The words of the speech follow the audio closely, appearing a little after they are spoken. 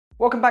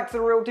Welcome back to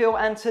The Real Deal,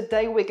 and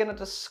today we're going to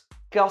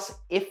discuss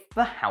if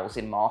the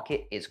housing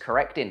market is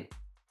correcting.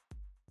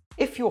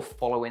 If you're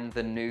following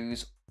the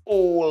news,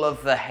 all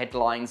of the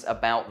headlines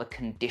about the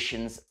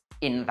conditions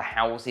in the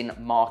housing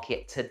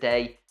market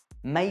today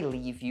may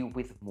leave you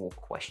with more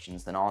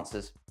questions than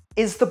answers.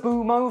 Is the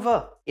boom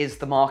over? Is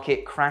the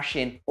market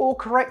crashing or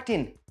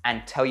correcting?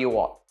 And tell you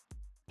what,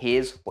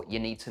 here's what you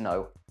need to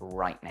know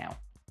right now.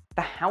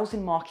 The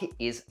housing market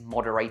is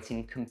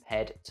moderating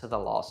compared to the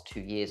last 2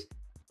 years.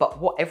 But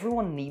what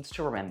everyone needs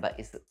to remember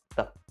is that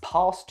the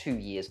past 2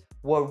 years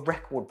were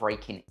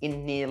record-breaking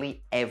in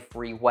nearly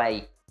every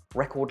way.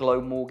 Record low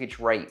mortgage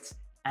rates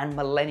and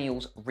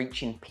millennials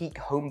reaching peak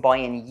home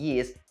buying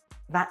years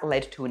that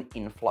led to an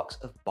influx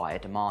of buyer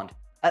demand.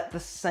 At the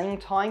same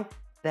time,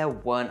 there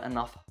weren't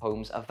enough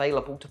homes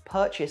available to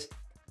purchase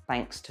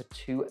thanks to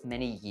too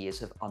many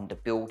years of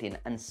underbuilding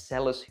and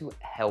sellers who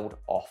held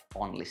off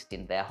on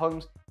listing their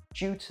homes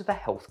due to the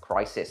health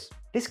crisis.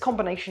 This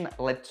combination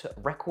led to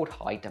record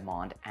high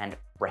demand and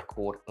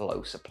record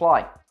low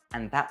supply,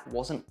 and that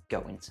wasn't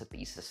going to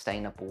be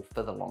sustainable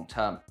for the long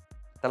term.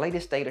 The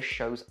latest data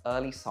shows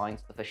early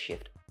signs of a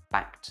shift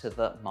back to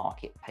the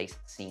market pace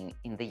seen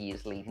in the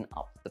years leading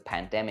up to the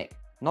pandemic.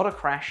 Not a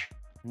crash,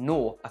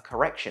 nor a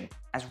correction.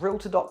 As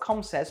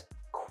Realtor.com says,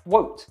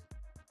 quote,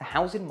 "The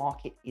housing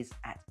market is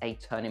at a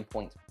turning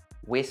point.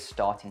 We're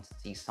starting to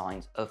see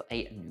signs of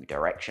a new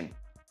direction."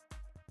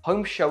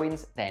 Home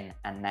showings then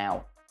and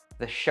now.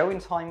 The Showing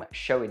Time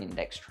Showing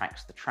Index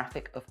tracks the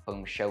traffic of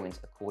home showings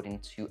according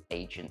to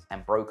agents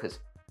and brokers.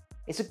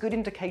 It's a good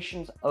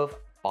indication of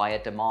buyer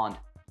demand.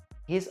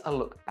 Here's a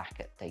look back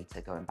at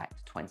data going back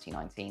to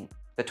 2019.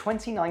 The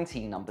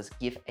 2019 numbers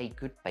give a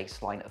good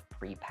baseline of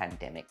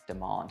pre-pandemic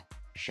demand,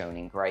 shown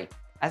in grey.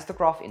 As the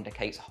graph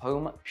indicates,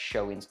 home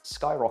showings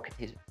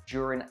skyrocketed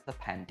during the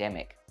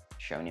pandemic,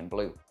 shown in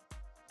blue.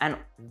 And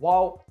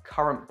while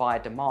current buyer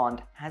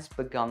demand has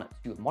begun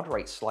to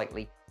moderate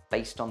slightly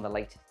based on the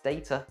latest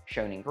data,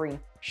 shown in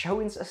green,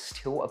 showings are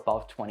still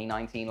above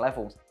 2019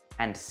 levels.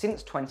 And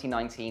since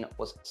 2019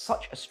 was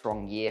such a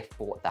strong year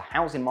for the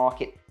housing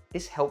market,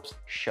 this helps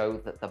show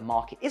that the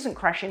market isn't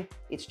crashing,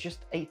 it's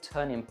just a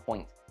turning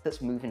point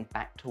that's moving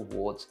back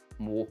towards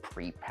more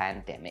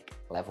pre-pandemic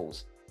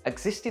levels.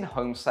 Existing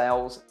home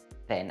sales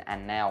then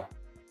and now.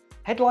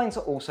 Headlines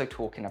are also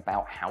talking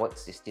about how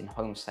existing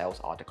home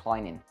sales are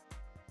declining.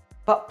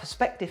 But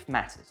perspective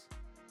matters.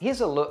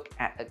 Here's a look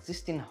at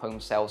existing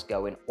home sales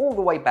going all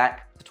the way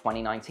back to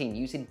 2019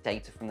 using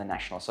data from the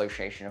National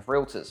Association of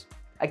Realtors.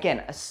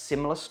 Again, a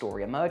similar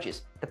story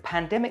emerges. The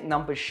pandemic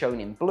numbers shown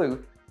in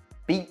blue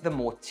beat the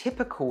more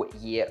typical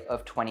year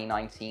of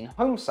 2019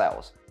 home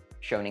sales,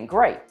 shown in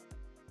grey.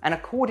 And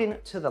according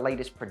to the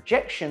latest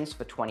projections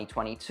for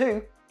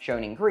 2022,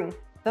 shown in green,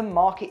 the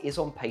market is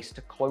on pace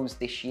to close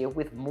this year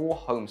with more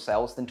home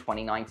sales than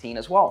 2019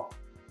 as well.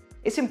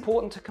 It's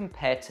important to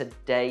compare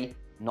today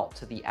not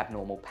to the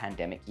abnormal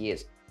pandemic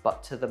years,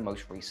 but to the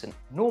most recent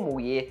normal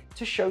year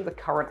to show the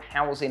current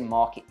housing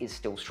market is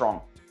still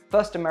strong.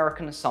 First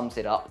American sums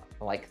it up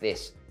like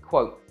this,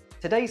 quote,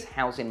 "Today's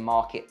housing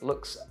market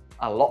looks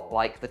a lot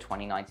like the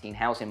 2019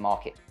 housing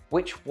market,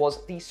 which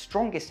was the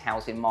strongest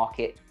housing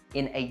market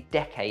in a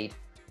decade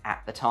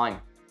at the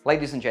time."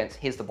 Ladies and gents,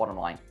 here's the bottom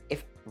line.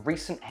 If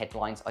recent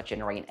headlines are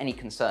generating any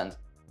concerns,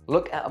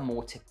 look at a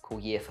more typical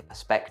year for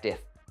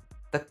perspective.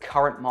 The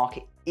current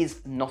market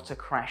is not a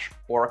crash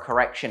or a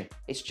correction.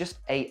 It's just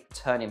a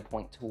turning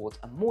point towards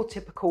a more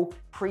typical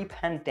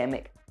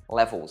pre-pandemic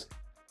levels.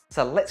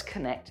 So let's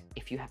connect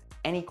if you have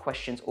any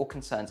questions or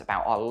concerns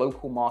about our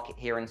local market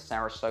here in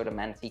Sarasota,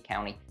 Manatee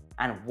County,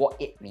 and what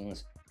it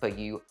means for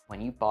you when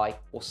you buy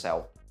or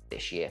sell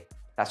this year.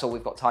 That's all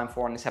we've got time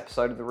for on this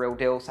episode of The Real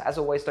Deal. So as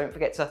always, don't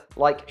forget to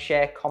like,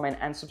 share, comment,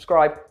 and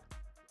subscribe.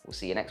 We'll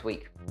see you next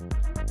week.